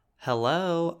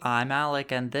Hello, I'm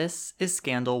Alec, and this is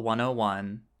Scandal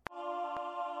 101.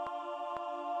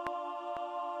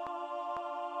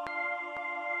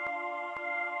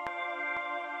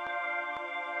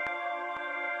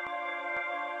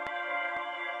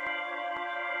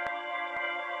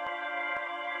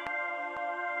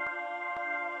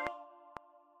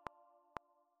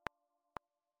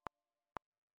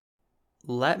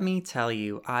 Let me tell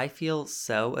you, I feel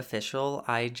so official.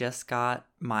 I just got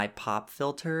my pop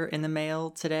filter in the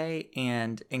mail today,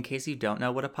 and in case you don't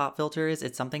know what a pop filter is,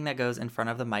 it's something that goes in front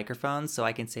of the microphone so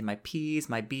I can say my P's,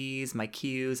 my B's, my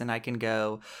Q's, and I can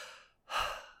go,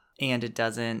 and it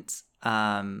doesn't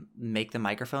make the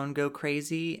microphone go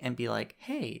crazy and be like,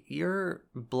 hey, you're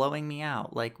blowing me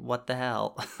out. Like, what the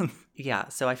hell? Yeah,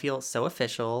 so I feel so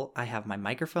official. I have my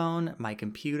microphone, my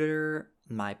computer,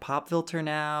 my pop filter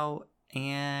now,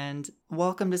 and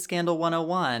welcome to Scandal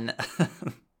 101.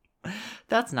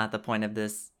 That's not the point of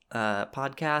this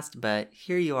podcast, but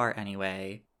here you are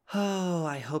anyway. Oh,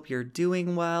 I hope you're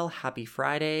doing well. Happy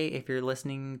Friday if you're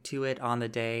listening to it on the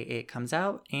day it comes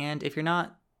out. And if you're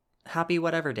not, happy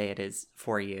whatever day it is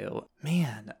for you.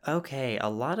 Man, okay, a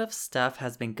lot of stuff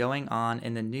has been going on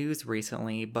in the news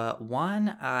recently, but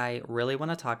one I really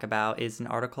want to talk about is an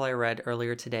article I read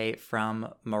earlier today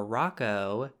from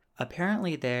Morocco.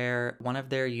 Apparently one of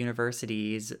their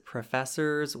universities,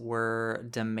 professors were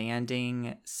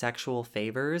demanding sexual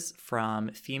favors from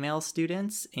female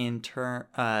students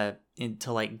to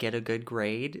like get a good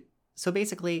grade. So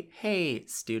basically, hey,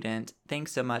 student,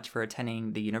 thanks so much for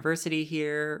attending the university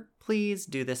here. Please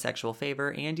do this sexual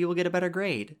favor and you will get a better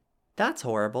grade. That's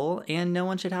horrible, and no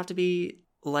one should have to be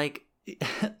like,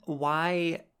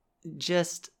 why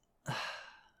just...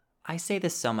 I say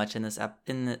this so much in this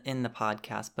in the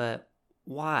podcast, but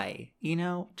why? You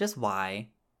know, just why?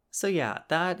 So yeah,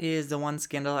 that is the one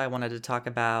scandal I wanted to talk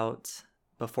about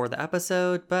before the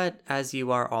episode, but as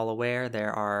you are all aware,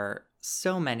 there are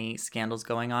so many scandals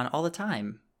going on all the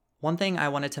time. One thing I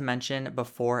wanted to mention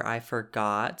before I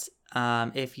forgot,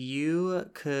 if you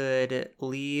could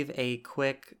leave a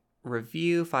quick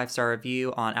review, 5-star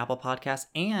review on Apple Podcasts,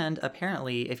 and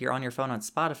apparently if you're on your phone on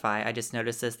Spotify, I just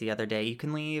noticed this the other day, you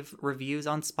can leave reviews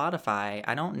on Spotify.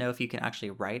 I don't know if you can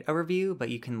actually write a review, but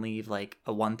you can leave like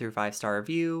a 1 through 5-star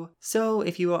review. So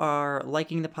if you are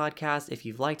liking the podcast, if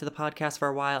you've liked the podcast for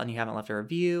a while and you haven't left a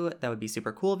review, that would be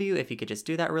super cool of you if you could just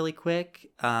do that really quick.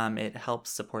 It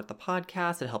helps support the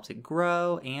podcast, it helps it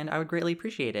grow, and I would greatly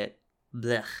appreciate it.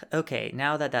 Blech. Okay,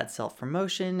 now that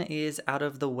self-promotion is out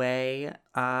of the way,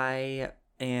 I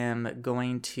am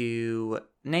going to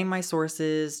name my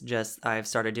sources. I've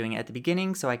started doing it at the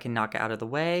beginning so I can knock it out of the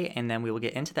way, and then we will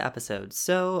get into the episode.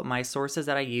 So my sources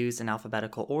that I use in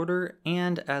alphabetical order,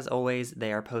 and as always,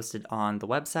 they are posted on the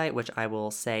website, which I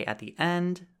will say at the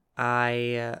end.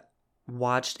 I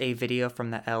watched a video from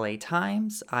the LA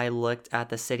Times. I looked at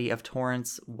the City of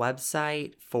Torrance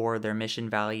website for their mission,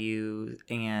 value,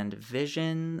 and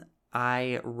vision.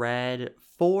 I read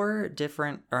 5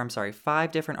 different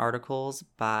articles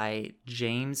by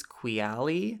James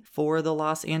Quiali for the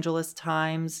Los Angeles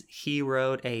Times. He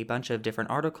wrote a bunch of different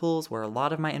articles where a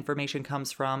lot of my information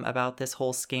comes from about this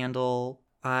whole scandal.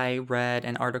 I read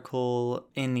an article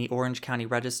in the Orange County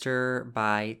Register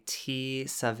by T.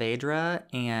 Saavedra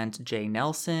and Jay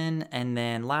Nelson. And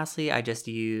then lastly, I just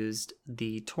used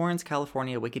the Torrance,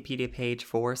 California Wikipedia page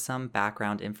for some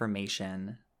background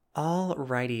information.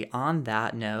 Alrighty, on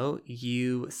that note,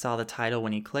 you saw the title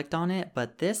when you clicked on it,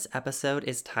 but this episode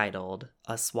is titled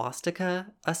A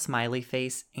Swastika, a Smiley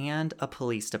Face, and a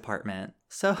Police Department.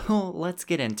 So let's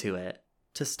get into it.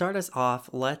 To start us off,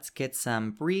 let's get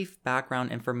some brief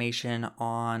background information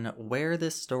on where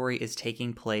this story is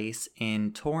taking place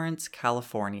in Torrance,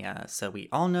 California, so we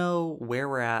all know where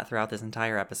we're at throughout this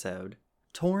entire episode.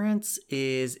 Torrance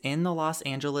is in the Los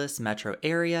Angeles metro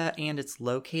area, and it's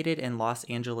located in Los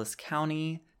Angeles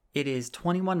County. It is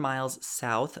 21 miles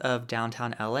south of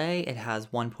downtown LA. It has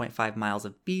 1.5 miles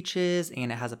of beaches,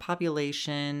 and it has a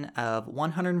population of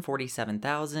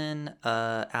 147,000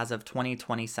 as of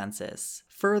 2020 census.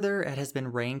 Further, it has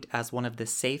been ranked as one of the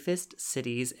safest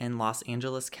cities in Los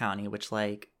Angeles County, which,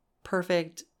 like,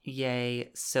 perfect, yay,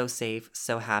 so safe,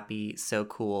 so happy, so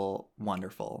cool,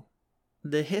 wonderful.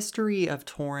 The history of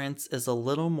Torrance is a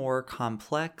little more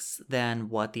complex than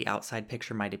what the outside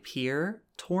picture might appear.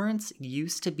 Torrance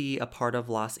used to be a part of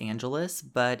Los Angeles,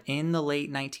 but in the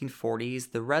late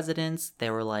 1940s, the residents, they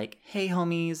were like, hey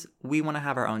homies, we want to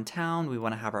have our own town, we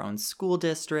want to have our own school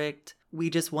district,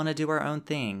 we just want to do our own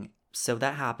thing. So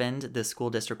that happened, the school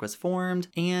district was formed,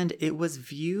 and it was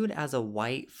viewed as a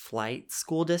white flight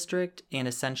school district, and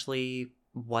essentially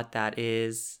what that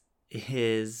is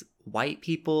is white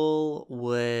people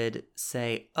would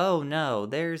say, oh no,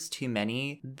 there's too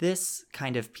many this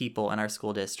kind of people in our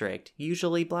school district,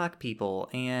 usually black people.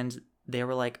 And they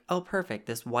were like, oh, perfect,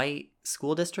 this white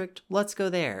school district, let's go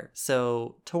there.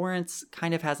 So Torrance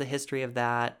kind of has a history of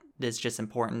that. It's just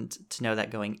important to know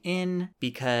that going in,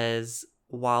 because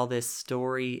while this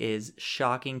story is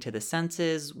shocking to the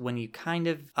senses, when you kind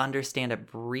of understand a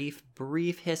brief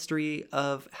history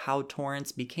of how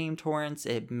Torrance became Torrance,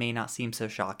 it may not seem so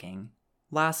shocking.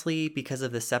 Lastly, because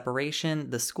of the separation,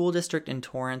 the school district in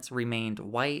Torrance remained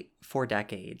white for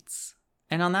decades.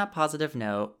 And on that positive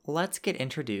note, let's get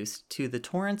introduced to the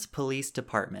Torrance Police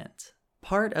Department.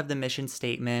 Part of the mission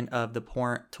statement of the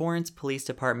Torrance Police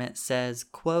Department says,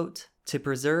 quote, to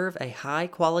preserve a high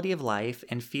quality of life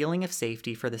and feeling of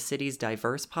safety for the city's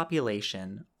diverse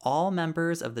population, all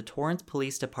members of the Torrance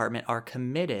Police Department are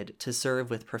committed to serve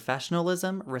with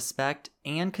professionalism, respect,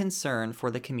 and concern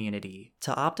for the community.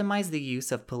 To optimize the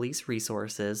use of police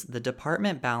resources, the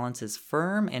department balances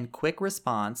firm and quick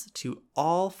response to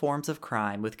all forms of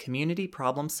crime with community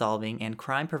problem solving and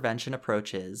crime prevention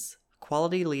approaches.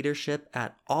 Quality leadership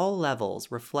at all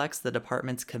levels reflects the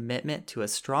department's commitment to a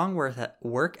strong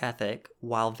work ethic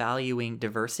while valuing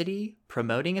diversity,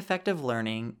 promoting effective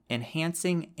learning,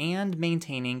 enhancing and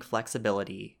maintaining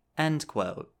flexibility. End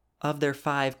quote. Of their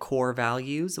 5 core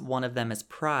values, one of them is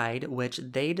pride, which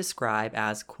they describe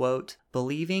as, quote,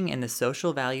 believing in the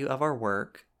social value of our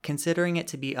work, considering it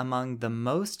to be among the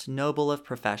most noble of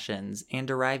professions, and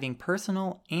deriving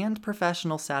personal and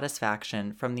professional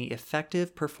satisfaction from the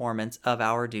effective performance of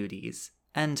our duties.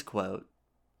 End quote.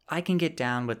 I can get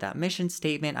down with that mission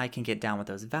statement. I can get down with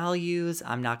those values.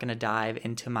 I'm not going to dive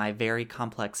into my very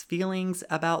complex feelings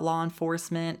about law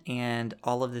enforcement and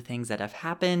all of the things that have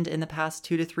happened in the past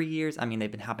 2 to 3 years. I mean,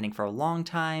 they've been happening for a long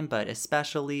time, but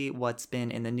especially what's been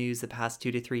in the news the past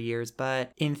 2 to 3 years.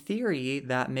 But in theory,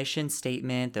 that mission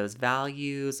statement, those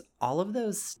values, all of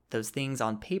those things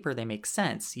on paper, they make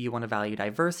sense. You want to value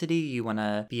diversity, you want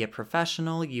to be a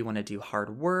professional, you want to do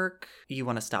hard work, you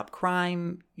want to stop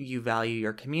crime, you value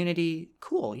your community.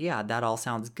 Cool, yeah, that all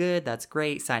sounds good, that's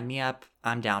great, sign me up,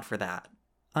 I'm down for that.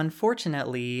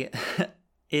 Unfortunately,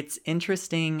 it's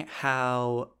interesting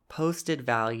how posted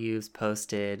values,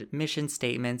 posted mission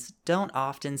statements don't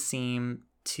often seem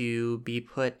to be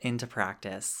put into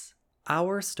practice.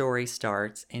 Our story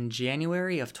starts in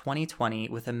January of 2020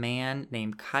 with a man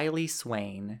named Kylie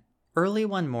Swain. Early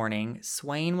one morning,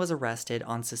 Swain was arrested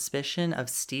on suspicion of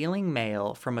stealing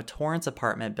mail from a Torrance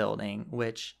apartment building,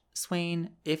 which, Swain,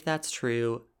 if that's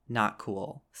true, not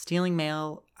cool. Stealing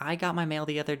mail, I got my mail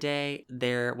the other day,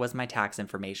 there was my tax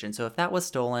information, so if that was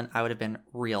stolen, I would have been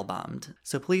real bummed.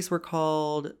 So police were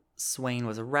called, Swain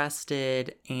was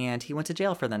arrested, and he went to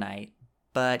jail for the night.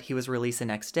 But he was released the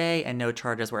next day and no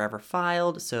charges were ever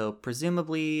filed, so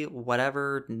presumably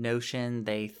whatever notion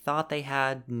they thought they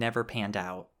had never panned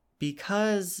out.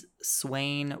 Because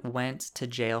Swain went to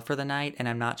jail for the night, and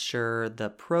I'm not sure the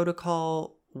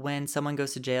protocol when someone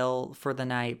goes to jail for the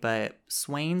night, but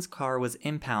Swain's car was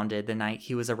impounded the night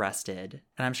he was arrested.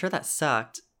 And I'm sure that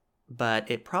sucked,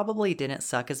 but it probably didn't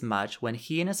suck as much when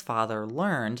he and his father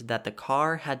learned that the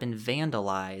car had been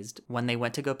vandalized when they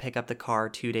went to go pick up the car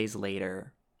 2 days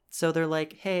later. So they're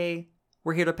like, hey,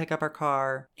 we're here to pick up our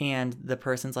car. And the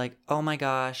person's like, oh my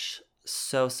gosh,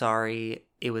 so sorry,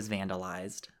 it was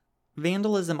vandalized.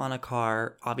 Vandalism on a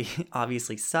car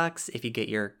obviously sucks. If you get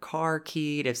your car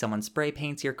keyed, if someone spray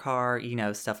paints your car,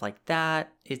 stuff like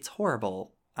that, it's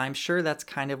horrible. I'm sure that's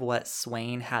kind of what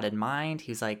Swain had in mind.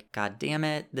 He's like, God damn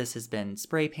it, this has been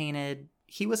spray painted.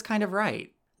 He was kind of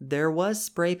right. There was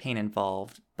spray paint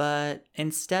involved, but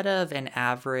instead of an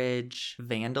average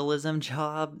vandalism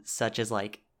job, such as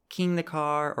like keying the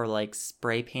car or like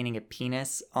spray painting a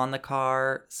penis on the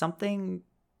car, something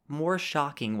more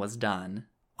shocking was done.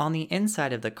 On the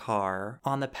inside of the car,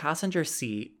 on the passenger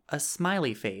seat, a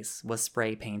smiley face was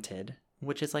spray painted,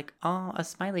 which is like, oh, a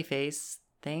smiley face.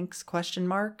 Thanks, ?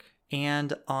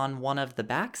 And on one of the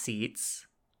back seats,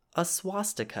 a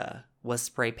swastika was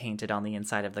spray painted on the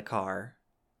inside of the car.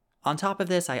 On top of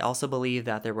this, I also believe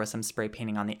that there was some spray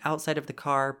painting on the outside of the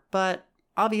car, but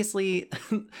obviously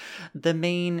the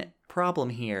main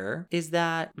problem here is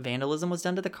that vandalism was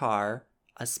done to the car,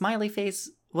 a smiley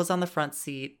face was on the front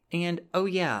seat, and oh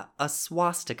yeah, a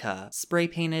swastika spray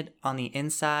painted on the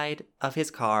inside of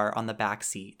his car on the back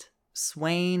seat.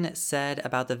 Swain said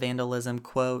about the vandalism,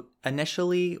 quote,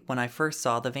 initially, when I first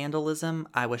saw the vandalism,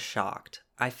 I was shocked.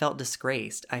 I felt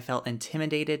disgraced. I felt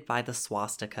intimidated by the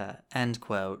swastika, end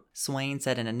quote. Swain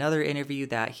said in another interview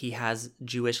that he has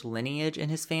Jewish lineage in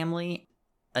his family.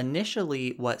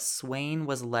 Initially, what Swain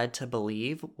was led to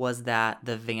believe was that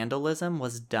the vandalism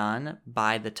was done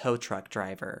by the tow truck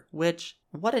driver, which,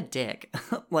 what a dick.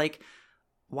 Like,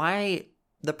 why,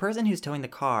 the person who's towing the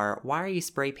car, why are you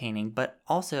spray painting? But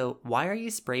also, why are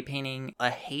you spray painting a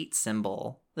hate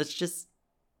symbol? That's just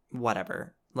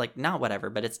whatever. Like, not whatever,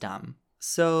 but it's dumb.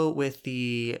 So, with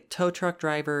the tow truck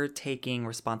driver taking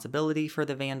responsibility for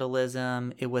the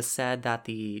vandalism, it was said that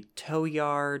the tow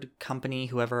yard company,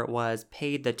 whoever it was,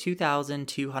 paid the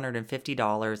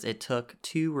 $2,250 it took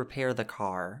to repair the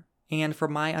car. And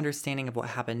from my understanding of what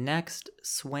happened next,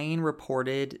 Swain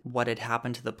reported what had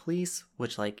happened to the police,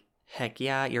 which, like, heck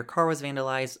yeah, your car was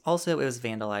vandalized. Also, it was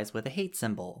vandalized with a hate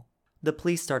symbol. The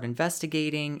police start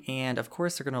investigating, and of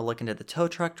course they're going to look into the tow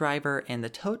truck driver, and the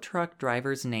tow truck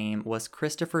driver's name was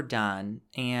Christopher Dunn,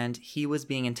 and he was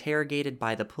being interrogated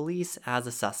by the police as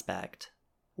a suspect.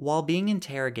 While being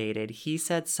interrogated, he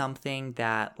said something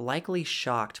that likely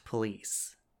shocked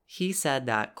police. He said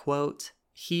that, quote,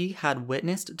 he had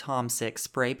witnessed Tomsic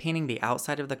spray painting the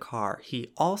outside of the car.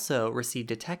 He also received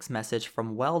a text message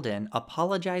from Weldon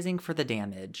apologizing for the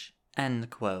damage, end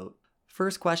quote.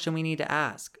 First question we need to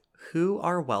ask. Who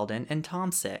are Weldon and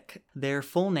Tomsic? Their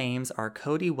full names are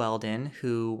Cody Weldon,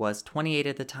 who was 28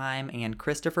 at the time, and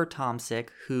Christopher Tomsic,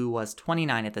 who was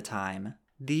 29 at the time.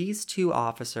 These two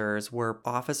officers were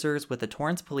officers with the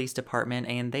Torrance Police Department,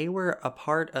 and they were a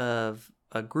part of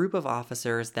a group of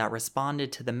officers that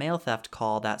responded to the mail theft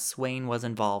call that Swain was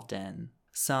involved in.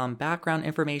 Some background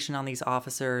information on these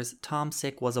officers.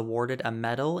 Tomsic was awarded a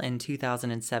medal in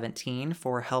 2017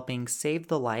 for helping save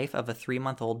the life of a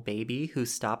 3-month-old baby who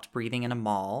stopped breathing in a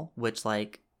mall, which,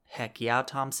 like, heck yeah,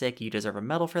 Tomsic, you deserve a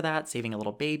medal for that. Saving a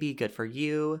little baby, good for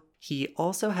you. He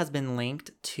also has been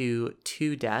linked to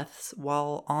 2 deaths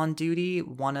while on duty,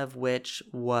 one of which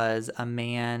was a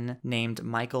man named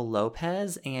Michael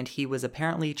Lopez, and he was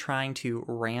apparently trying to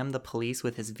ram the police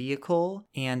with his vehicle.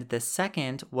 And the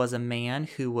second was a man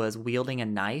who was wielding a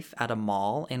knife at a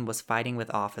mall and was fighting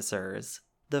with officers.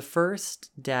 The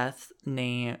first death,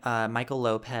 named Michael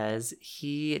Lopez,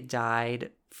 he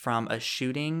died from a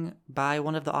shooting by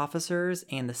one of the officers,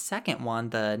 and the second one,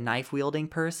 the knife-wielding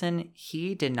person,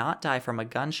 he did not die from a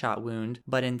gunshot wound,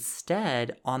 but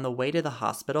instead, on the way to the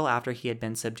hospital after he had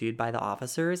been subdued by the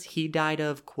officers, he died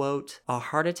of, quote, a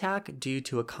heart attack due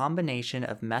to a combination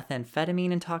of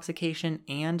methamphetamine intoxication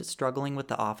and struggling with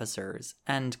the officers,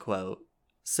 end quote.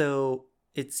 So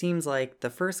it seems like the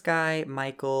first guy,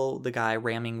 Michael, the guy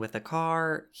ramming with a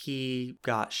car, he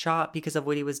got shot because of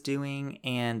what he was doing,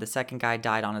 and the second guy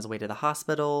died on his way to the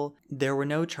hospital. There were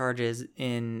no charges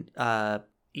in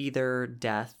either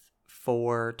death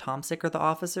for Tomsic or the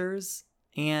officers.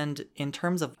 And in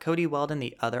terms of Cody Weldon,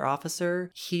 the other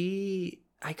officer,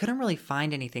 I couldn't really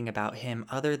find anything about him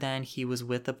other than he was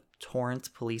with the Torrance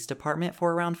Police Department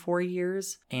for around 4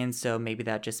 years, and so maybe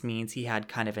that just means he had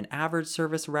kind of an average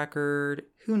service record.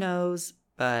 Who knows?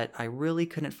 But I really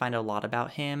couldn't find a lot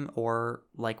about him or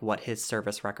like what his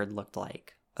service record looked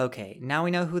like. Okay, now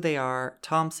we know who they are.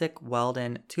 Tomsic,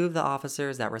 Weldon, 2 of the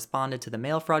officers that responded to the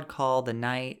mail fraud call the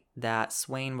night that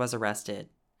Swain was arrested.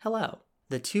 Hello.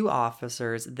 The 2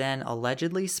 officers then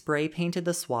allegedly spray painted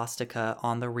the swastika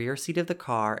on the rear seat of the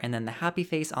car and then the happy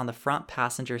face on the front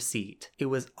passenger seat. It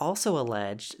was also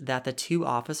alleged that the 2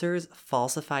 officers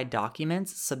falsified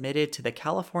documents submitted to the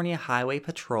California Highway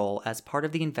Patrol as part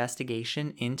of the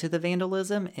investigation into the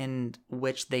vandalism, in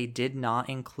which they did not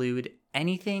include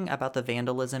anything about the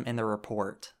vandalism in the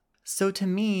report. So to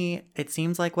me, it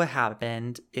seems like what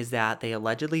happened is that they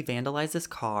allegedly vandalized this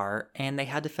car and they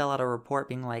had to fill out a report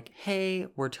being like, hey,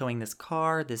 we're towing this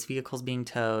car, this vehicle's being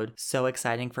towed, so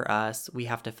exciting for us, we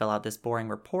have to fill out this boring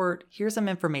report, here's some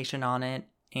information on it,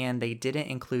 and they didn't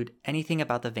include anything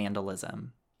about the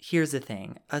vandalism. Here's the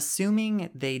thing,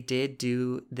 assuming they did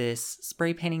do this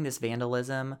spray painting, this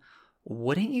vandalism,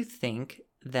 wouldn't you think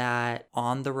that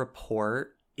on the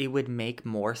report it would make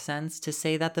more sense to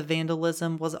say that the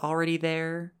vandalism was already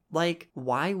there? Like,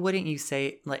 why wouldn't you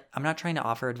say, like, I'm not trying to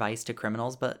offer advice to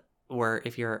criminals, but, or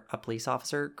if you're a police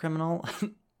officer criminal,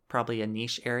 probably a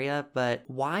niche area, but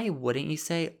why wouldn't you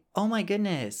say, oh my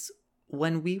goodness,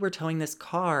 when we were towing this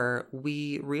car,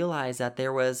 we realized that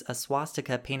there was a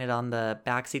swastika painted on the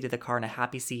back seat of the car and a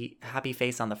happy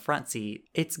face on the front seat.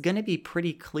 It's gonna be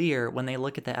pretty clear when they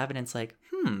look at the evidence like,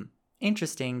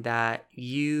 interesting that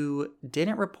you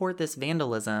didn't report this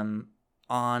vandalism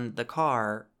on the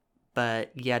car,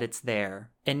 but yet it's there.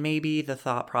 And maybe the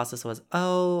thought process was,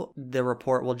 oh, the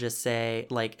report will just say,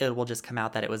 like, it will just come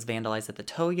out that it was vandalized at the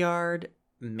tow yard.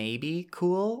 Maybe,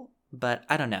 cool, but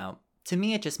I don't know. To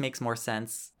me, it just makes more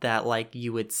sense that, like,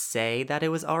 you would say that it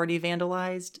was already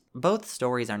vandalized. Both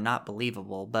stories are not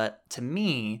believable, but to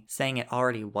me, saying it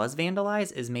already was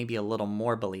vandalized is maybe a little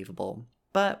more believable.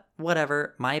 But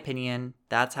whatever, my opinion,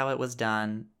 that's how it was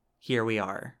done. Here we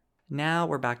are. Now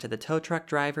we're back to the tow truck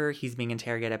driver. He's being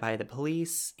interrogated by the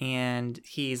police, and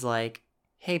he's like,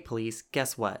 hey, police,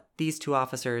 guess what? These two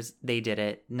officers, they did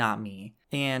it, not me.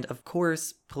 And of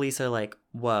course, police are like,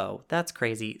 whoa, that's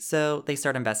crazy. So they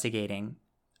start investigating.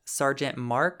 Sergeant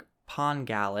Mark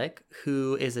Pongalic,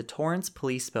 who is a Torrance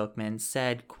police spokesman,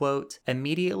 said, quote,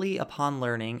 immediately upon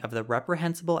learning of the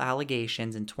reprehensible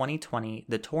allegations in 2020,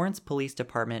 the Torrance Police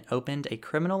Department opened a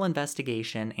criminal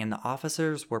investigation and the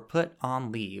officers were put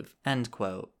on leave, end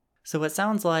quote. So it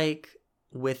sounds like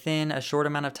within a short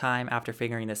amount of time after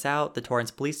figuring this out, the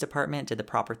Torrance Police Department did the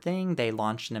proper thing. They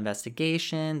launched an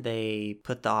investigation. They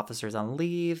put the officers on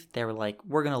leave. They were like,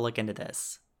 we're going to look into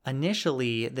this.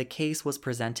 Initially, the case was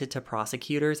presented to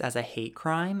prosecutors as a hate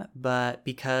crime, but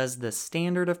because the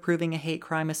standard of proving a hate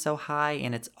crime is so high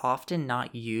and it's often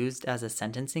not used as a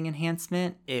sentencing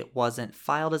enhancement, it wasn't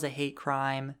filed as a hate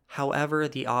crime. However,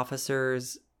 the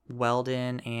officers,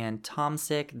 Weldon and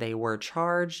Tomsic, they were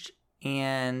charged.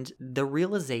 And the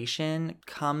realization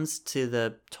comes to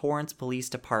the Torrance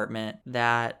Police Department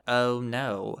that, oh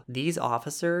no, these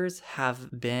officers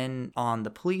have been on the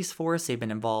police force. They've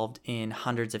been involved in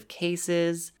hundreds of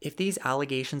cases. If these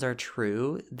allegations are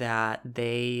true that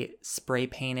they spray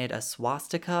painted a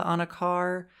swastika on a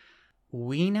car,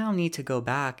 we now need to go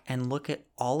back and look at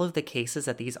all of the cases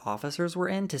that these officers were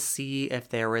in to see if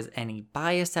there was any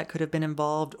bias that could have been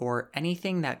involved or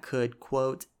anything that could,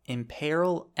 quote,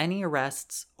 imperil any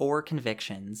arrests or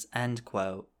convictions, end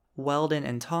quote. Weldon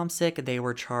and Tomsic, they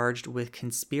were charged with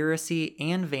conspiracy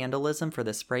and vandalism for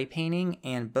the spray painting,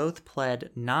 and both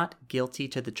pled not guilty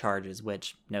to the charges,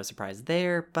 which, no surprise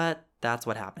there, but that's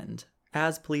what happened.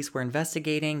 As police were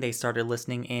investigating, they started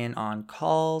listening in on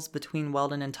calls between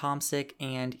Weldon and Tomsic,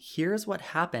 and here's what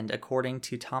happened according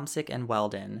to Tomsic and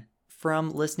Weldon.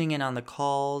 From listening in on the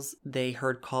calls, they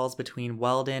heard calls between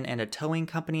Weldon and a towing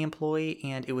company employee,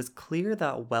 and it was clear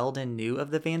that Weldon knew of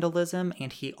the vandalism,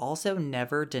 and he also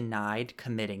never denied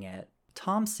committing it.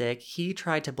 Tomsic, he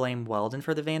tried to blame Weldon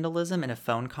for the vandalism in a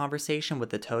phone conversation with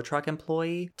the tow truck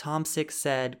employee. Tomsic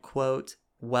said, quote,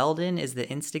 Weldon is the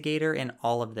instigator in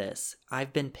all of this.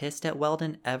 I've been pissed at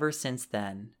Weldon ever since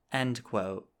then, end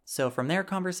quote. So from their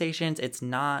conversations, it's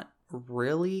not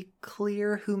really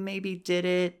clear who maybe did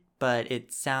it, but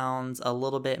it sounds a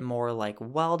little bit more like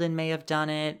Weldon may have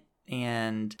done it,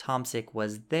 and Tomsic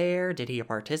was there. Did he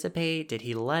participate? Did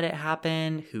he let it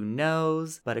happen? Who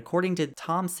knows? But according to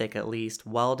Tomsic, at least,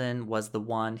 Weldon was the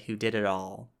one who did it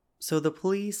all. So the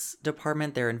police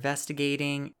department, they're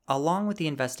investigating. Along with the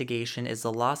investigation is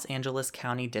the Los Angeles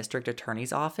County District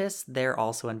Attorney's Office. They're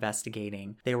also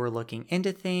investigating. They were looking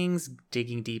into things,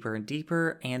 digging deeper and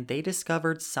deeper, and they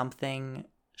discovered something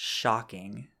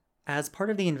shocking. As part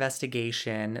of the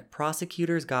investigation,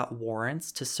 prosecutors got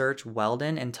warrants to search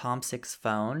Weldon and Tomsic's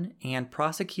phone, and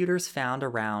prosecutors found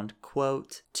around,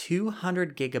 quote,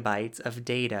 200 gigabytes of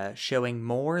data showing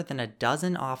more than a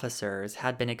dozen officers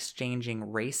had been exchanging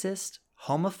racist,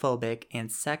 homophobic, and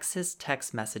sexist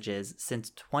text messages since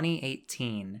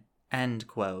 2018, end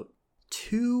quote.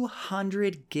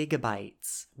 200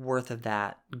 gigabytes worth of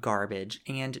that garbage.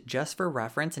 And just for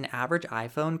reference, an average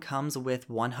iPhone comes with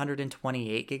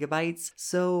 128 gigabytes.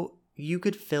 So you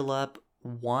could fill up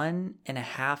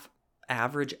 1.5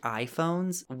 average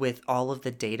iPhones with all of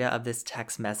the data of this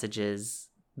text messages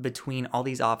between all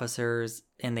these officers,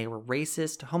 and they were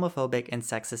racist, homophobic, and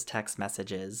sexist text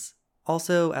messages.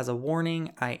 Also, as a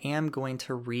warning, I am going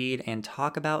to read and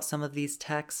talk about some of these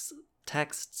texts,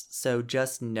 so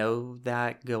just know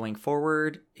that going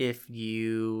forward. If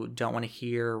you don't want to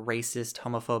hear racist,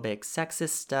 homophobic, sexist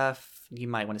stuff, you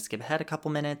might want to skip ahead a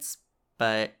couple minutes,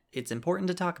 but it's important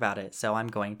to talk about it, so I'm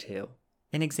going to.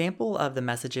 An example of the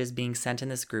messages being sent in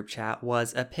this group chat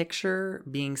was a picture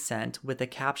being sent with the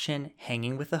caption,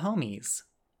 hanging with the homies.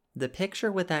 The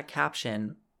picture with that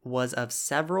caption was of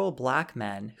several black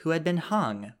men who had been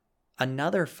hung.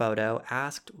 Another photo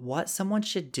asked what someone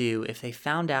should do if they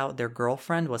found out their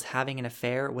girlfriend was having an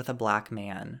affair with a black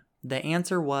man. The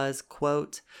answer was,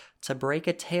 quote, to break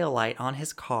a taillight on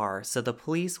his car so the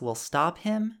police will stop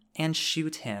him and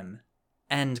shoot him,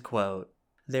 end quote.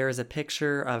 There is a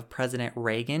picture of President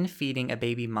Reagan feeding a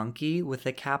baby monkey with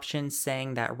the caption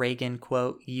saying that Reagan,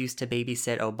 quote, used to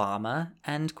babysit Obama,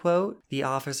 end quote. The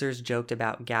officers joked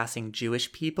about gassing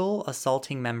Jewish people,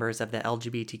 assaulting members of the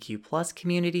LGBTQ plus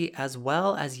community, as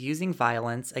well as using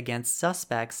violence against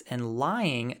suspects and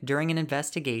lying during an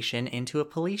investigation into a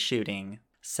police shooting.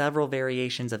 Several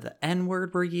variations of the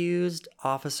N-word were used.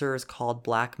 Officers called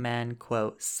black men,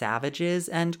 quote, savages,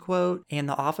 end quote, and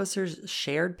the officers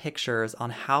shared pictures on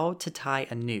how to tie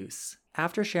a noose.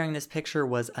 After sharing this picture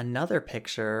was another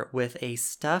picture with a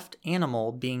stuffed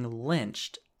animal being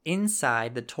lynched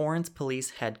inside the Torrance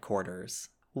Police headquarters.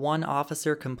 One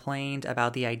officer complained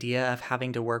about the idea of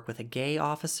having to work with a gay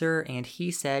officer, and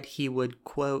he said he would,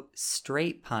 quote,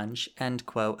 straight punch, end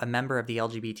quote, a member of the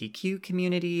LGBTQ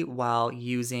community while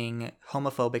using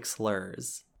homophobic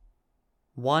slurs.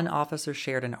 One officer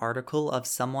shared an article of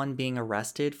someone being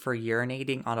arrested for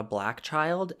urinating on a black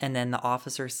child, and then the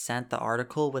officer sent the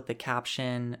article with the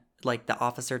caption, like the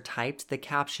officer typed the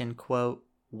caption, quote,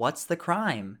 what's the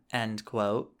crime, end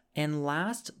quote. And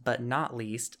last but not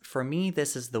least, for me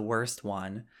this is the worst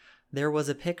one, there was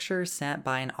a picture sent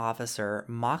by an officer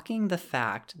mocking the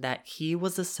fact that he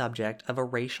was the subject of a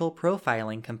racial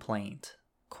profiling complaint.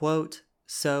 Quote,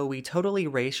 so we totally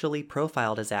racially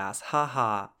profiled his ass,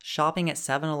 haha, shopping at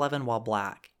 7-Eleven while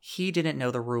black. He didn't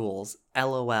know the rules,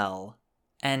 LOL,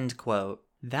 end quote.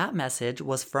 That message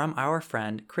was from our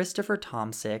friend Christopher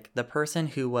Tomsick, the person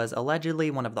who was allegedly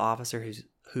one of the officers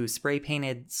who spray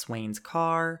painted Swain's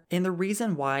car. And the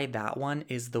reason why that one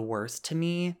is the worst to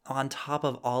me, on top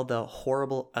of all the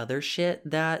horrible other shit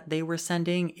that they were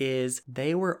sending, is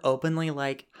they were openly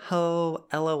like, oh,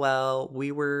 LOL,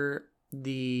 we were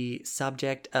the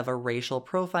subject of a racial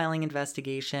profiling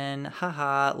investigation.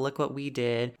 Haha, look what we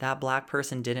did. That black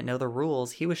person didn't know the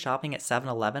rules. He was shopping at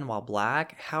 7-Eleven while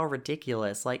black. How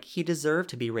ridiculous. Like, he deserved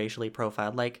to be racially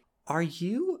profiled. Like, are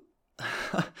you...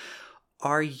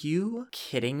 Are you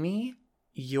kidding me?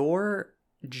 Your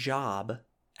job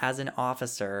as an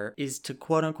officer is to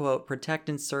quote unquote protect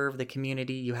and serve the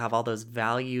community. You have all those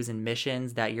values and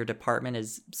missions that your department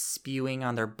is spewing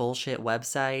on their bullshit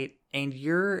website. And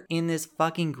you're in this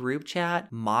fucking group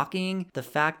chat mocking the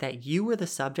fact that you were the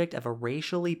subject of a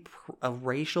racial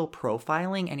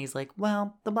profiling. And he's like,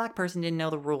 well, the black person didn't know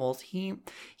the rules. He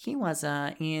was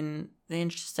in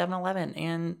 7-Eleven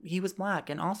and he was black.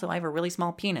 And also I have a really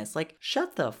small penis. Like,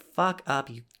 shut the fuck up,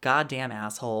 you goddamn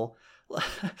asshole.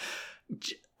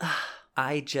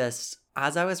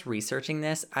 As I was researching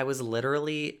this, I was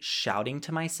literally shouting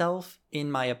to myself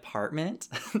in my apartment.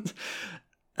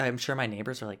 I'm sure my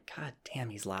neighbors are like, God damn,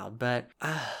 he's loud. But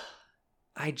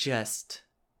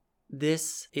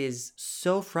this is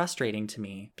so frustrating to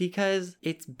me because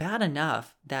it's bad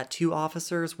enough that 2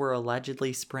 officers were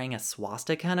allegedly spraying a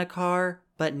swastika in a car,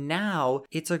 but now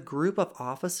it's a group of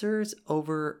officers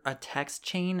over a text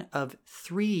chain of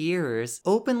 3 years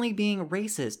openly being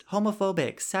racist,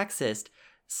 homophobic, sexist,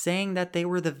 saying that they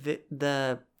were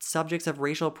the subjects of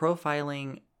racial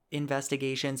profiling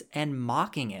investigations and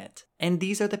mocking it. And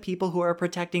these are the people who are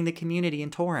protecting the community in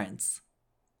Torrance.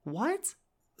 What?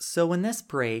 So when this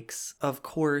breaks, of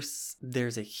course,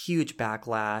 there's a huge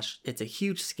backlash. It's a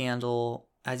huge scandal.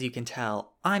 As you can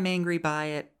tell, I'm angry by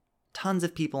it. Tons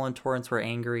of people in Torrance were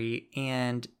angry.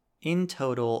 And in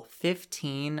total,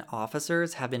 15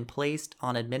 officers have been placed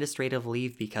on administrative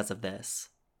leave because of this.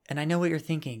 And I know what you're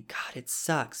thinking, God, it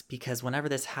sucks because whenever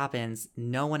this happens,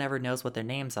 no one ever knows what their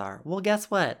names are. Well,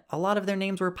 guess what? A lot of their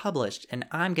names were published, and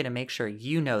I'm going to make sure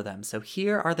you know them. So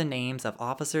here are the names of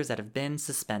officers that have been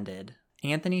suspended.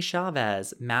 Anthony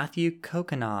Chavez, Matthew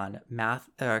Kokanon,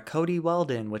 Cody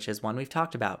Weldon, which is one we've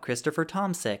talked about, Christopher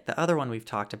Tomsick, the other one we've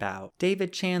talked about,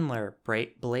 David Chandler,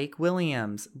 Blake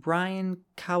Williams, Brian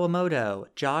Kawamoto,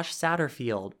 Josh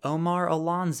Satterfield, Omar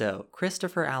Alonzo,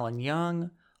 Christopher Allen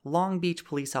Young, Long Beach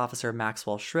police officer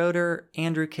Maxwell Schroeder,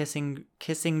 Andrew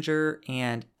Kissinger,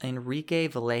 and Enrique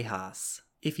Villejas.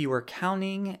 If you were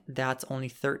counting, that's only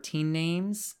 13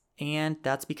 names, and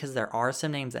that's because there are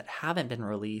some names that haven't been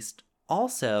released.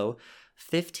 Also,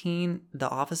 15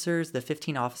 officers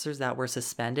that were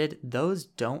suspended, those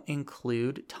don't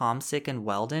include Tomsick and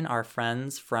Weldon, our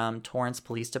friends from Torrance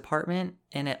Police Department,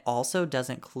 and it also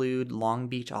doesn't include Long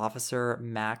Beach officer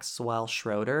Maxwell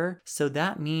Schroeder. So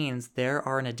that means there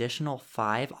are an additional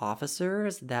 5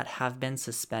 officers that have been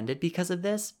suspended because of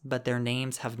this, but their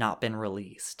names have not been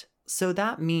released. So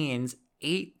that means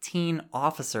 18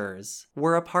 officers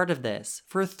were a part of this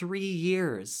for 3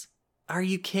 years. Are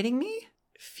you kidding me?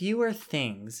 fewer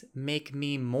things make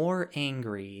me more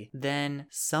angry than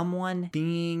someone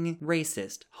being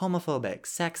racist, homophobic,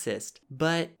 sexist.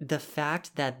 But the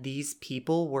fact that these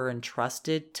people were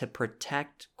entrusted to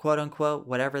protect, quote unquote,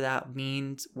 whatever that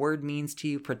word means to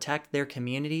you, protect their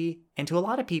community. And to a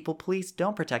lot of people, police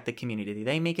don't protect the community.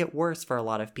 They make it worse for a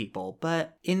lot of people.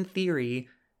 But in theory,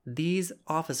 these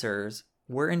officers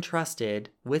were entrusted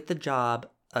with the job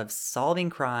of solving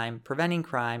crime, preventing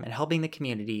crime, and helping the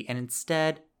community, and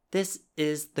instead, this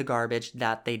is the garbage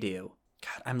that they do.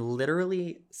 God, I'm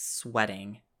literally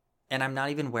sweating, and I'm not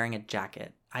even wearing a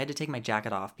jacket. I had to take my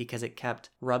jacket off because it kept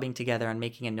rubbing together and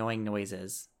making annoying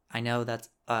noises. I know that's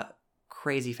a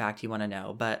crazy fact you want to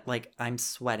know, but I'm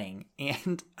sweating,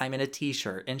 and I'm in a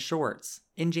t-shirt and shorts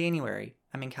in January.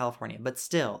 I'm in California, but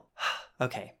still.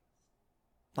 Okay.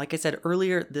 Like I said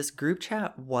earlier, this group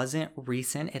chat wasn't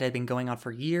recent. It had been going on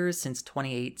for years, since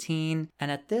 2018. And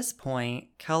at this point,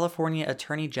 California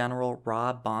Attorney General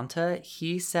Rob Bonta,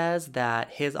 he says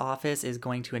that his office is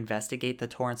going to investigate the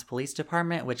Torrance Police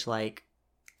Department, which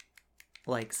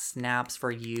snaps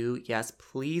for you. Yes,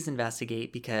 please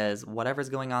investigate, because whatever's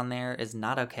going on there is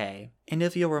not okay. And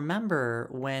if you'll remember,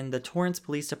 when the Torrance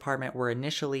Police Department were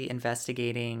initially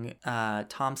investigating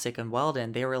Tomsic and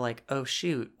Weldon, they were like, oh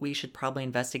shoot, we should probably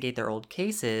investigate their old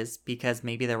cases because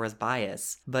maybe there was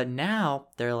bias. But now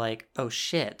they're like, oh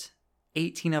shit,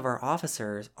 18 of our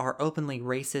officers are openly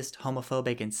racist,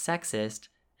 homophobic, and sexist.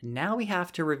 Now we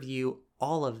have to review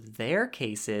all of their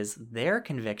cases, their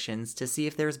convictions, to see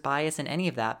if there's bias in any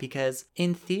of that, because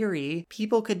in theory,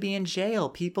 people could be in jail,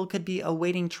 people could be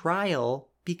awaiting trial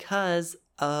because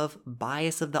of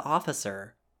bias of the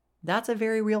officer. That's a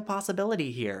very real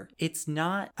possibility here. It's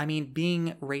not,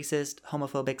 being racist,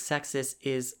 homophobic, sexist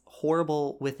is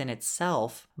horrible within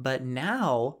itself, but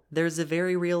now there's a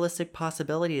very realistic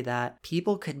possibility that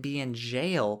people could be in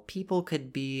jail, people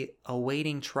could be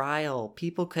awaiting trial,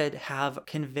 people could have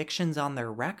convictions on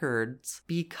their records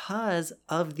because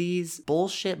of these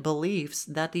bullshit beliefs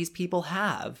that these people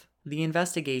have. The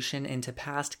investigation into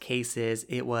past cases,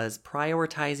 it was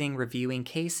prioritizing reviewing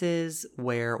cases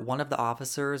where one of the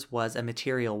officers was a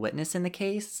material witness in the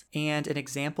case. And an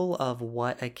example of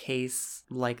what a case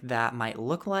like that might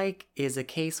look like is a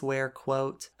case where,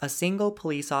 quote, a single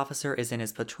police officer is in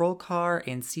his patrol car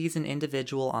and sees an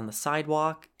individual on the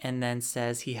sidewalk and then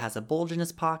says he has a bulge in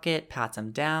his pocket, pats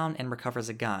him down, and recovers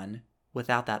a gun.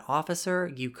 Without that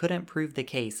officer, you couldn't prove the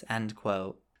case, end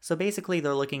quote. So basically,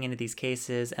 they're looking into these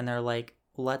cases and they're like,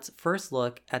 let's first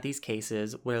look at these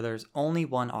cases where there's only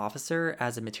one officer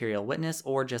as a material witness,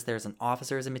 or just there's an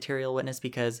officer as a material witness,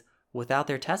 because without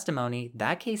their testimony,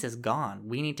 that case is gone.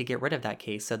 We need to get rid of that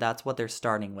case. So that's what they're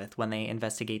starting with when they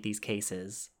investigate these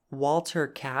cases. Walter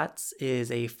Katz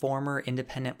is a former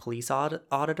independent police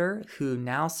auditor who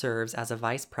now serves as a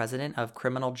vice president of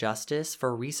criminal justice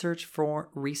for research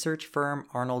firm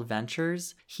Arnold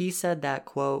Ventures. He said that,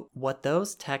 quote, what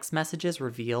those text messages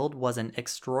revealed was an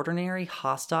extraordinary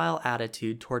hostile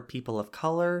attitude toward people of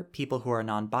color, people who are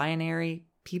non-binary,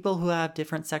 people who have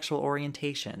different sexual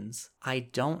orientations. I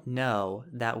don't know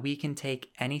that we can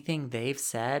take anything they've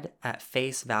said at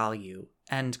face value,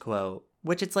 end quote.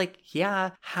 Which it's like,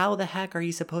 yeah, how the heck are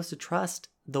you supposed to trust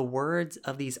the words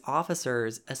of these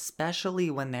officers, especially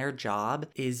when their job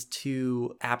is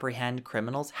to apprehend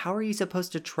criminals? How are you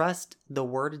supposed to trust the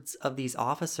words of these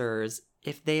officers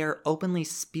if they are openly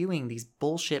spewing these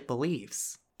bullshit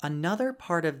beliefs? Another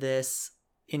part of this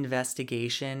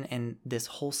investigation and this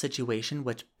whole situation,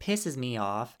 which pisses me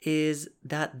off, is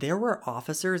that there were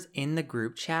officers in the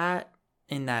group chat,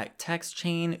 in that text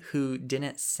chain, who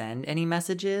didn't send any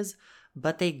messages,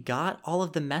 but they got all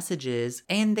of the messages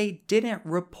and they didn't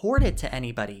report it to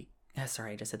anybody.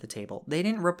 Sorry, I just hit the table. They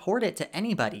didn't report it to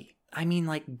anybody.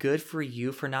 Good for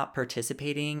you for not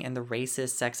participating in the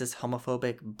racist, sexist,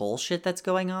 homophobic bullshit that's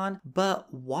going on. But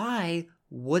why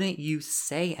wouldn't you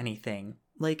say anything?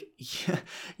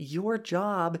 Your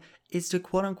job is to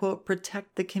quote unquote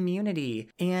protect the community.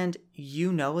 And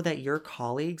you know that your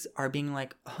colleagues are being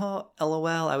like, oh, LOL,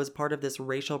 I was part of this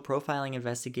racial profiling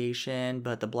investigation,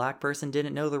 but the black person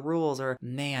didn't know the rules. Or,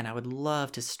 man, I would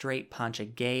love to straight punch a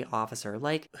gay officer.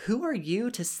 Who are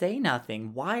you to say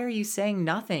nothing? Why are you saying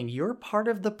nothing? You're part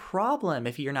of the problem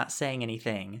if you're not saying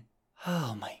anything.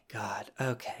 Oh my God.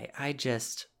 Okay,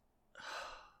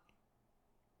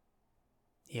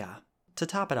 yeah. To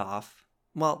top it off,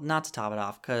 well, not to top it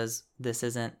off, because this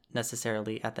isn't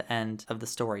necessarily at the end of the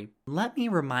story. Let me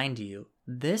remind you,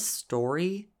 this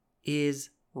story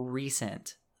is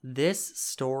recent. This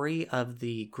story of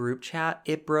the group chat,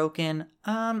 it broke in,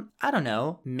 I don't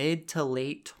know, mid to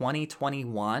late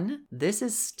 2021. This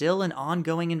is still an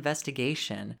ongoing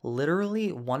investigation.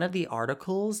 Literally, one of the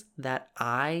articles that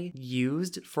I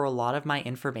used for a lot of my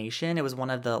information, it was one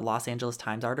of the Los Angeles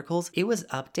Times articles. It was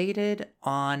updated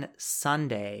on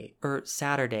Sunday or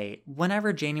Saturday,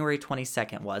 whenever January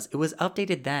 22nd was. It was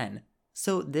updated then.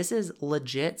 So this is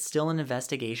legit still an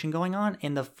investigation going on,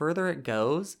 and the further it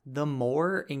goes, the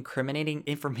more incriminating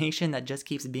information that just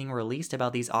keeps being released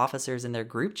about these officers in their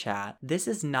group chat. This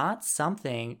is not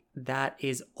something that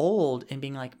is old and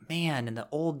being like, man, in the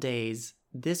old days,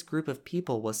 this group of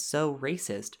people was so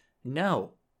racist.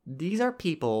 No, these are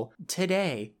people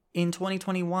today in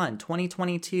 2021,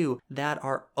 2022 that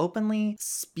are openly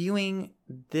spewing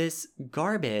this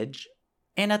garbage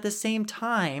and at the same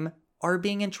time are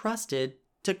being entrusted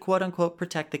to quote-unquote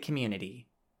protect the community.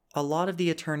 A lot of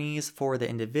the attorneys for the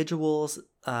individuals,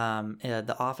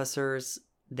 the officers,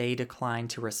 they declined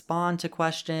to respond to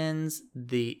questions.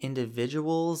 The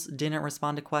individuals didn't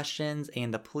respond to questions,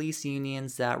 and the police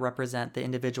unions that represent the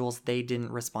individuals, they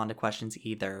didn't respond to questions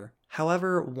either.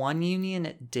 However, one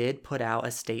union did put out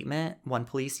a statement. One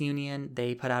police union,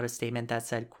 they put out a statement that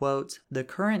said, quote, "The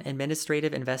current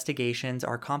administrative investigations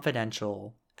are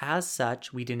confidential. As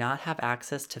such, we do not have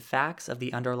access to facts of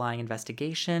the underlying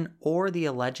investigation or the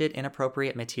alleged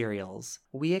inappropriate materials.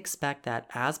 We expect that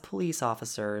as police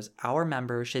officers, our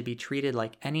members should be treated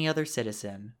like any other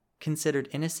citizen, considered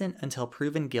innocent until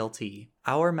proven guilty.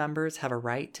 Our members have a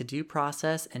right to due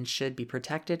process and should be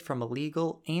protected from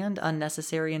illegal and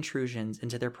unnecessary intrusions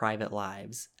into their private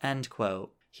lives." End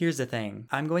quote. Here's the thing.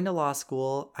 I'm going to law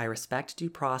school. I respect due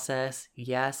process.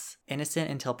 Yes,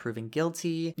 innocent until proven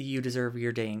guilty. You deserve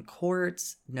your day in court.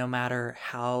 No matter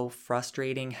how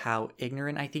frustrating, how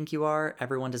ignorant I think you are,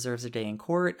 everyone deserves a day in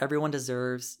court. Everyone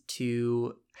deserves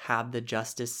to have the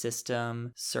justice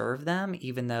system serve them,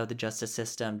 even though the justice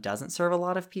system doesn't serve a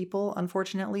lot of people,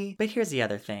 unfortunately. But here's the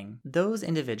other thing. Those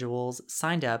individuals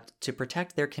signed up to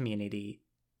protect their community,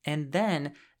 and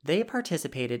then they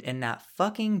participated in that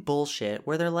fucking bullshit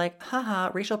where they're like, haha,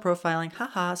 racial profiling,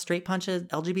 haha, straight punch a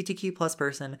LGBTQ plus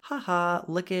person, haha,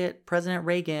 look at President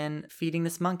Reagan feeding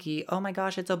this monkey, oh my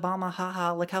gosh, it's Obama,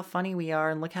 haha, look how funny we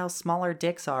are and look how small our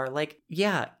dicks are. Like,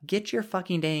 yeah, get your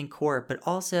fucking day in court, but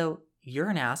also, you're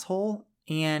an asshole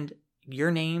and your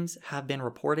names have been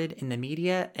reported in the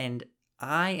media, and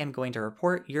I am going to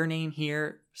report your name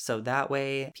here so that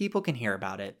way people can hear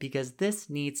about it, because this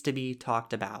needs to be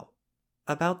talked about.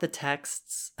 About the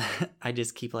texts, I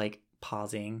just keep like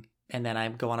pausing and then I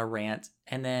go on a rant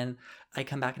and then I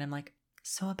come back and I'm like,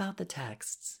 so about the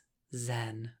texts,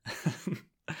 Zen.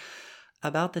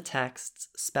 About the texts,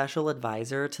 special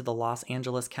advisor to the Los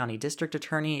Angeles County District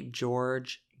Attorney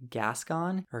George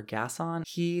Gascon,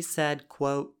 he said,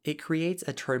 quote, "It creates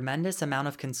a tremendous amount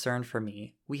of concern for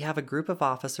me. We have a group of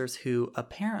officers who,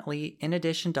 apparently, in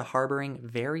addition to harboring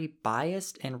very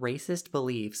biased and racist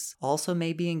beliefs, also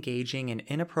may be engaging in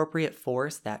inappropriate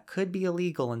force that could be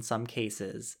illegal in some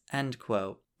cases." End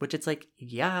quote. Which it's like,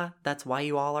 yeah, that's why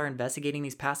you all are investigating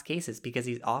these past cases, because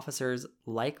these officers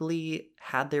likely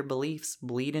had their beliefs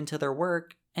bleed into their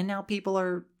work, and now people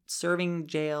are serving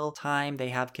jail time. They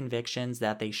have convictions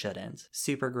that they shouldn't.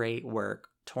 Super great work,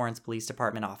 Torrance Police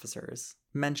Department officers.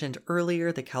 Mentioned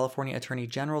earlier, the California Attorney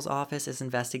General's office is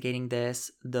investigating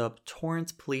this. The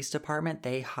Torrance Police Department,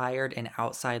 they hired an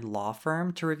outside law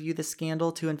firm to review the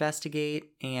scandal to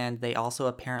investigate, and they also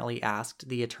apparently asked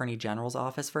the Attorney General's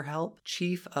office for help.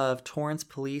 Chief of Torrance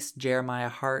Police Jeremiah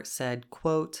Hart said,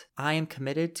 quote, "I am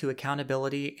committed to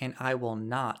accountability and I will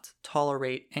not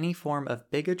tolerate any form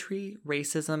of bigotry,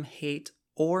 racism, hate,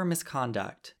 or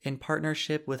misconduct. In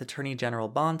partnership with Attorney General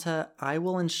Bonta, I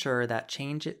will ensure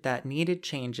that needed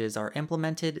changes are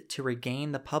implemented to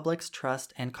regain the public's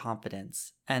trust and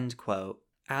confidence." End quote.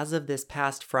 As of this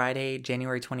past Friday,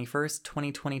 January 21st,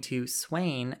 2022,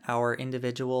 Swain, our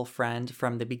individual friend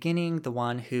from the beginning, the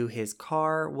one who his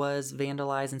car was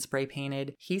vandalized and spray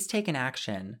painted, he's taken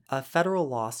action. A federal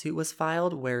lawsuit was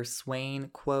filed where Swain,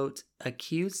 quote,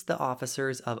 "accused the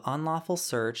officers of unlawful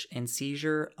search and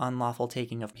seizure, unlawful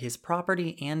taking of his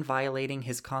property, and violating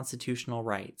his constitutional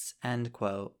rights." End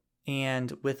quote.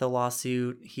 And with the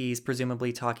lawsuit, he's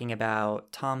presumably talking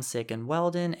about Tom Sick and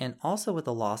Weldon, and also with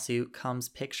the lawsuit comes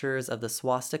pictures of the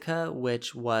swastika,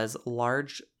 which was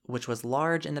large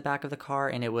in the back of the car,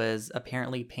 and it was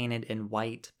apparently painted in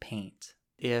white paint.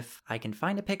 If I can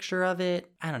find a picture of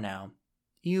it, I don't know.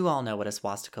 You all know what a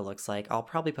swastika looks like. I'll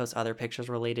probably post other pictures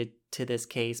related to this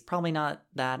case. Probably not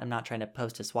that. I'm not trying to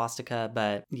post a swastika,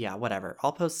 but yeah, whatever.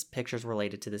 I'll post pictures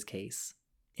related to this case.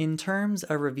 In terms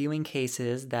of reviewing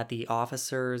cases that the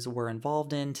officers were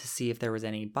involved in to see if there was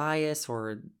any bias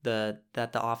or that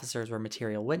the officers were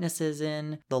material witnesses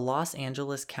in, the Los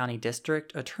Angeles County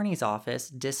District Attorney's Office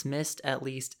dismissed at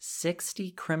least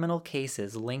 60 criminal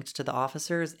cases linked to the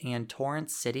officers, and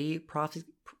Torrance City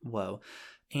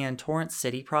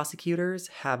prosecutors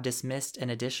have dismissed an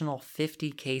additional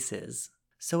 50 cases.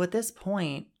 So at this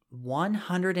point,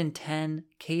 110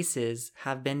 cases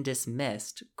have been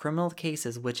dismissed, criminal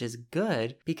cases, which is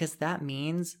good because that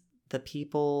means the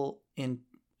people in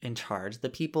charge,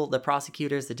 the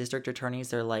prosecutors, the district attorneys,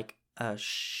 they're like,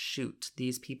 shoot,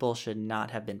 these people should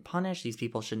not have been punished, these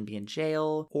people shouldn't be in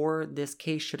jail, or this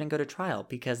case shouldn't go to trial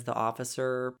because the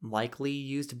officer likely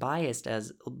used bias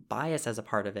as a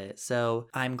part of it. So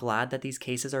I'm glad that these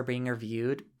cases are being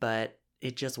reviewed, but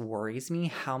it just worries me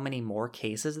how many more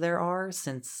cases there are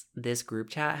since this group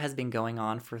chat has been going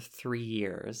on for 3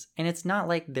 years. And it's not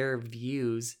like their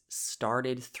views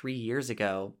started 3 years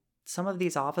ago. Some of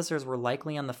these officers were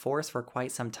likely on the force for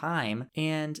quite some time,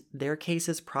 and their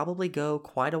cases probably go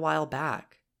quite a while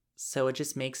back. So it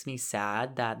just makes me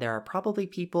sad that there are probably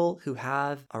people who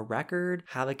have a record,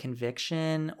 have a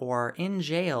conviction, or are in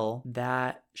jail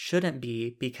that shouldn't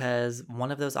be because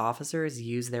one of those officers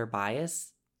used their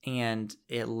bias and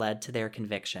it led to their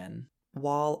conviction.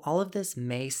 While all of this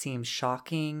may seem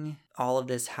shocking, all of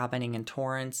this happening in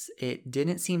Torrance, it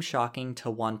didn't seem shocking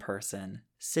to one person.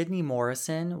 Sidney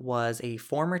Morrison was a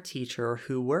former teacher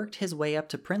who worked his way up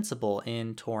to principal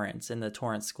in Torrance, in the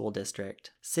Torrance School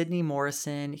District. Sidney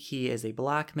Morrison, he is a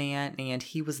black man, and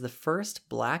he was the first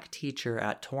black teacher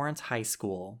at Torrance High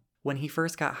School. When he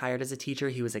first got hired as a teacher,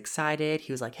 he was excited.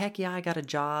 He was like, heck yeah, I got a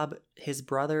job.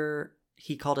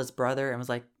 He called his brother and was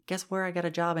like, guess where I got a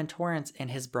job in Torrance?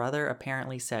 And his brother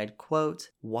apparently said, quote,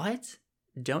 what?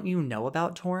 Don't you know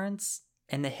about Torrance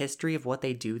and the history of what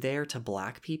they do there to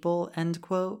black people, end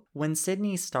quote? When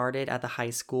Sidney started at the high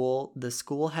school, the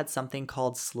school had something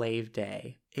called Slave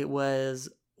Day. It was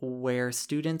where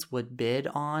students would bid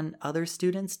on other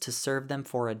students to serve them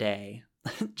for a day.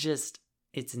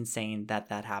 It's insane that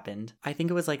happened. I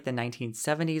think it was like the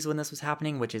 1970s when this was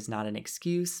happening, which is not an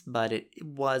excuse, but it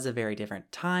was a very different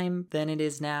time than it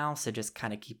is now, so just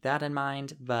kind of keep that in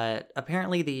mind. But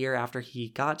apparently the year after he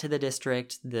got to the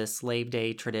district, the Slave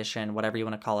Day tradition, whatever you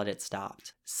want to call it, it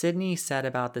stopped. Sidney said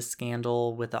about the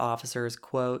scandal with the officers,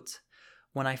 quote,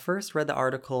 when I first read the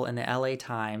article in the LA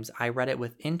Times, I read it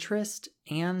with interest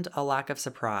and a lack of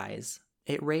surprise.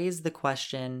 It raised the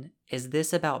question, is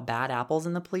this about bad apples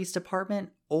in the police department,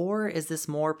 or is this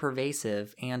more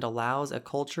pervasive and allows a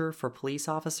culture for police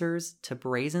officers to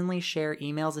brazenly share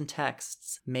emails and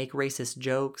texts, make racist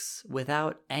jokes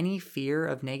without any fear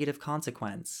of negative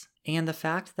consequence? And the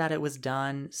fact that it was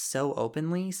done so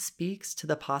openly speaks to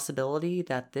the possibility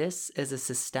that this is a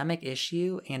systemic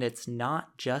issue and it's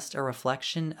not just a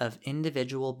reflection of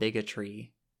individual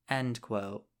bigotry. End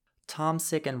quote.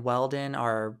 Tomsick and Weldon,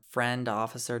 our friend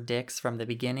Officer Dix from the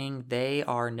beginning, they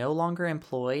are no longer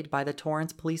employed by the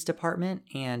Torrance Police Department,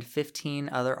 and 15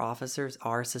 other officers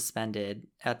are suspended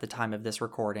at the time of this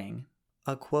recording.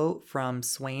 A quote from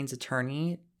Swain's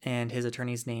attorney, and his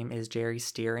attorney's name is Jerry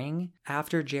Steering.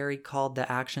 After Jerry called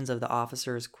the actions of the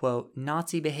officers, quote,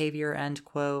 Nazi behavior, end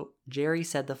quote, Jerry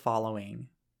said the following,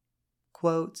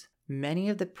 quote, many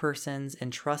of the persons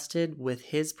entrusted with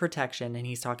his protection, and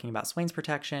he's talking about Swain's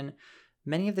protection,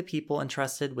 many of the people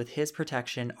entrusted with his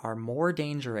protection are more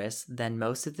dangerous than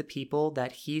most of the people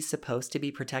that he's supposed to be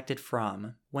protected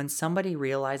from. When somebody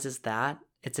realizes that,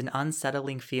 it's an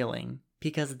unsettling feeling,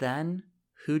 because then,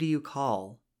 who do you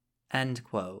call? End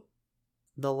quote.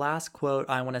 The last quote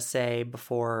I want to say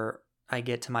before I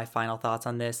get to my final thoughts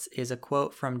on this is a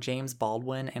quote from James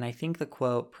Baldwin, and I think the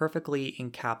quote perfectly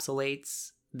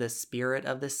encapsulates the spirit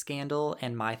of this scandal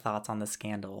and my thoughts on the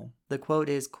scandal. The quote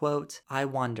is, quote, I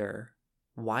wonder,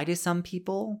 why do some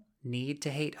people need to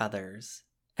hate others?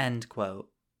 End quote.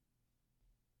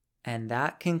 And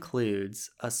that concludes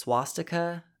a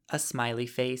swastika, a smiley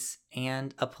face,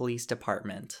 and a police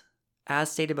department. As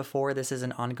stated before, this is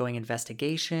an ongoing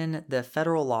investigation. The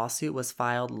federal lawsuit was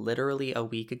filed literally a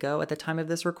week ago at the time of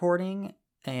this recording,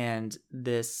 and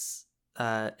this,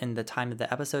 in the time that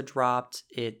the episode dropped,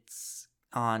 it's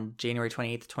on January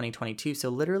 28th, 2022, so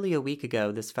literally a week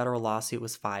ago, this federal lawsuit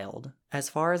was filed. As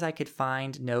far as I could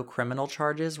find, no criminal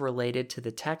charges related to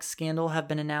the text scandal have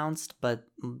been announced, but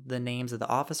the names of the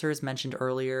officers mentioned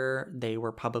earlier, they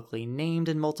were publicly named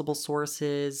in multiple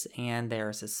sources, and they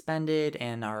are suspended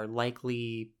and are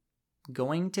likely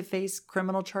going to face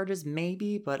criminal charges,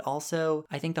 maybe, but also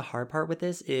I think the hard part with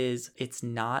this is it's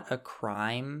not a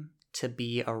crime to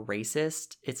be a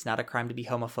racist. It's not a crime to be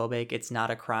homophobic. It's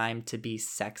not a crime to be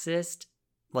sexist.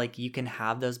 Like, you can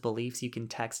have those beliefs, you can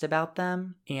text about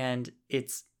them, and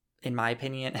it's, in my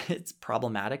opinion, it's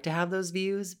problematic to have those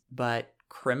views, but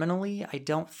criminally, I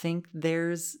don't think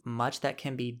there's much that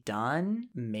can be done.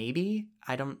 Maybe.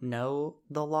 I don't know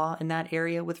the law in that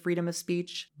area with freedom of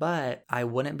speech, but I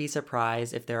wouldn't be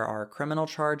surprised if there are criminal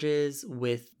charges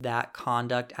with that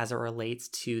conduct as it relates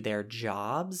to their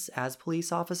jobs as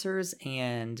police officers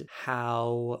and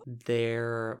how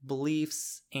their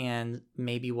beliefs and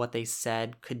maybe what they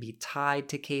said could be tied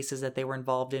to cases that they were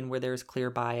involved in where there's clear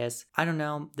bias. I don't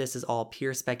know. This is all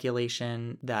pure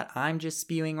speculation that I'm just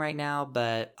spewing right now,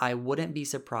 but I wouldn't be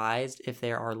surprised if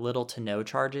there are little to no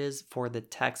charges for the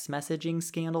text messaging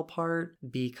scandal part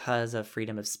because of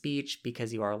freedom of speech,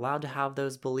 because you are allowed to have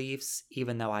those beliefs,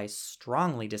 even though I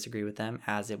strongly disagree with them,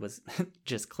 as it was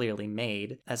just clearly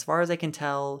made. As far as I can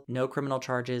tell, no criminal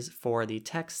charges for the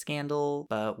text scandal,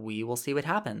 but we will see what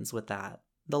happens with that.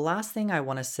 The last thing I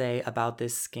want to say about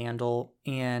this scandal,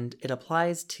 and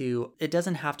it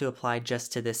doesn't have to apply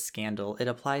just to this scandal, it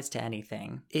applies to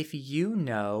anything. If you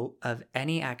know of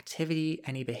any activity,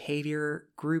 any behavior,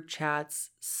 group chats,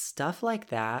 stuff like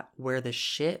that, where the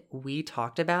shit we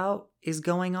talked about is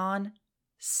going on,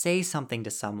 say something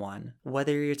to someone.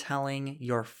 Whether you're telling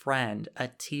your friend, a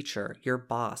teacher, your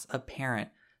boss, a parent,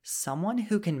 someone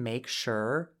who can make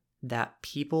sure that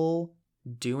people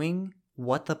doing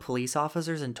what the police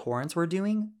officers in Torrance were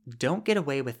doing don't get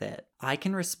away with it. I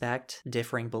can respect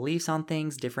differing beliefs on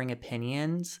things, differing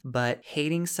opinions, but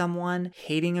hating someone,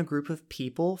 hating a group of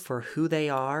people for who they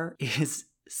are is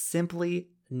simply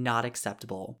not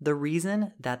acceptable. The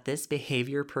reason that this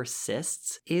behavior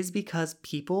persists is because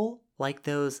people like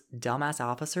those dumbass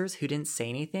officers who didn't say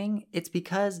anything, it's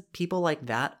because people like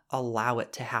that allow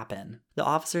it to happen. The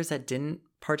officers that didn't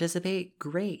participate,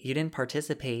 great, you didn't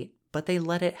participate, but they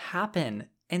let it happen.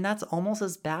 And that's almost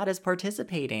as bad as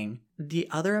participating. The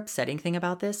other upsetting thing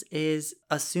about this is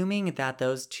assuming that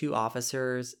those two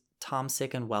officers,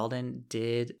 Tomsick and Weldon,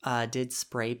 did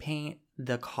spray paint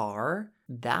the car.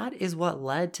 That is what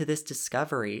led to this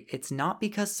discovery. It's not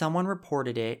because someone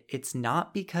reported it. It's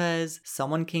not because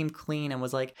someone came clean and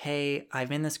was like, hey,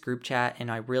 I'm in this group chat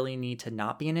and I really need to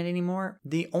not be in it anymore.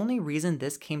 The only reason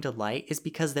this came to light is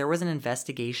because there was an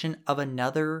investigation of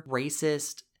another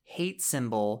racist hate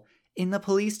symbol in the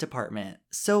police department.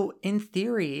 So in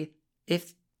theory,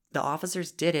 if the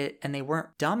officers did it and they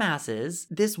weren't dumbasses,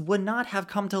 this would not have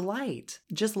come to light.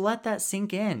 Just let that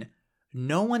sink in.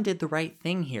 No one did the right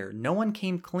thing here. No one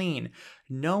came clean.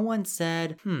 No one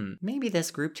said, maybe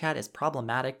this group chat is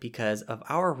problematic because of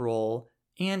our role.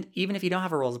 And even if you don't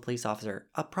have a role as a police officer,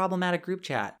 a problematic group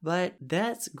chat. But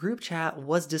that group chat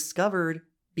was discovered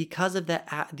because of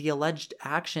the alleged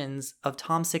actions of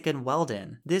Tomsick and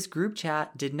Weldon. This group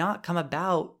chat did not come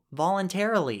about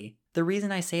voluntarily. The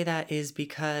reason I say that is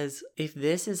because if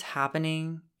this is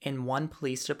happening in one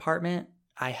police department,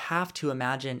 I have to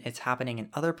imagine it's happening in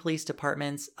other police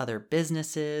departments, other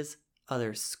businesses,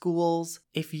 other schools.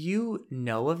 If you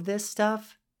know of this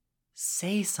stuff,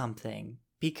 say something,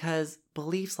 because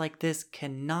beliefs like this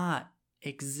cannot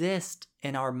exist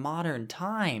in our modern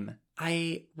time.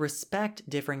 I respect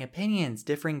differing opinions,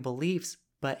 differing beliefs,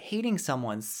 but hating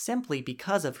someone simply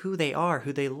because of who they are,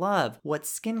 who they love, what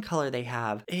skin color they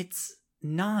have, it's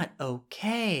not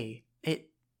okay.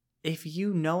 If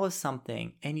you know of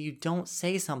something and you don't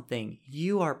say something,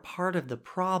 you are part of the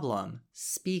problem.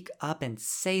 Speak up and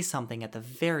say something at the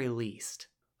very least.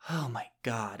 Oh my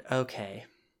God, okay.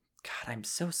 God, I'm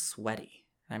so sweaty.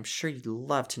 I'm sure you'd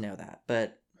love to know that,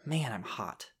 but man, I'm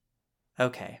hot.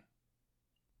 Okay.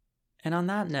 And on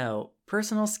that note,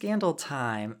 personal scandal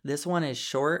time. This one is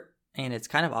short and it's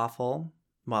kind of awful.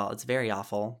 Well, it's very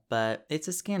awful, but it's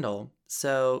a scandal.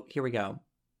 So here we go.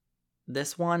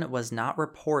 This one was not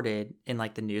reported in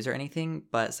the news or anything,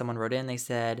 but someone wrote in, they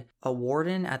said, a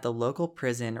warden at the local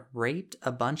prison raped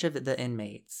a bunch of the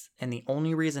inmates. And the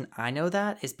only reason I know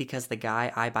that is because the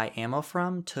guy I buy ammo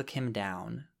from took him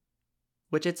down.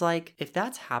 Which it's like, if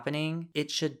that's happening, it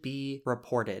should be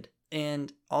reported.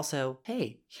 And also,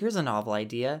 hey, here's a novel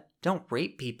idea. Don't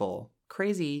rape people.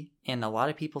 Crazy, and a lot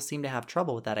of people seem to have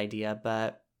trouble with that idea,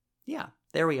 but yeah,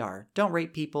 there we are. Don't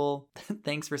rape people.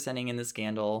 Thanks for sending in the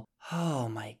scandal. Oh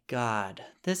my God,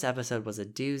 this episode was a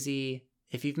doozy.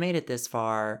 If you've made it this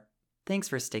far, thanks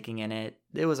for sticking in it.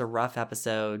 It was a rough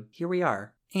episode. Here we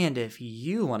are. And if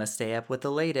you want to stay up with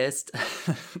the latest,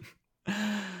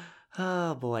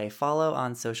 oh boy, follow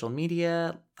on social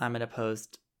media. I'm going to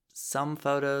post some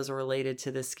photos related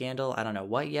to this scandal. I don't know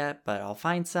what yet, but I'll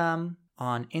find some.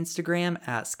 on Instagram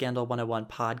at Scandal 101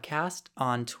 Podcast,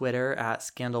 on Twitter at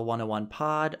Scandal 101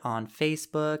 Pod, on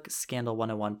Facebook, Scandal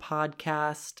 101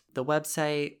 Podcast, the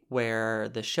website where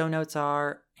the show notes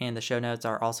are, and the show notes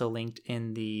are also linked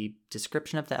in the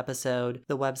description of the episode.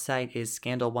 The website is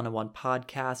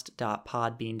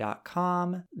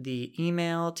scandal101podcast.podbean.com. The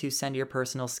email to send your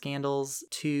personal scandals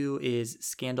to is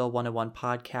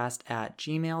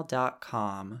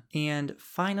scandal101podcast@gmail.com. And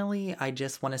finally, I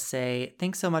just want to say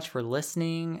thanks so much for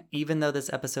listening. Even though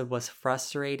this episode was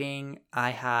frustrating, I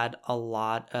had a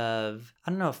lot of, I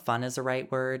don't know if fun is the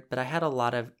right word, but I had a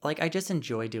lot of, I just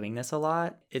enjoy doing this a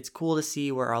lot. It's cool to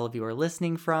see where all of you are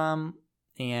listening from,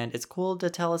 and it's cool to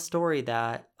tell a story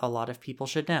that a lot of people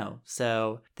should know.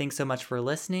 So thanks so much for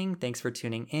listening. Thanks for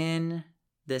tuning in.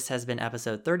 This has been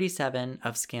episode 37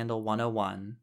 of Scandal 101.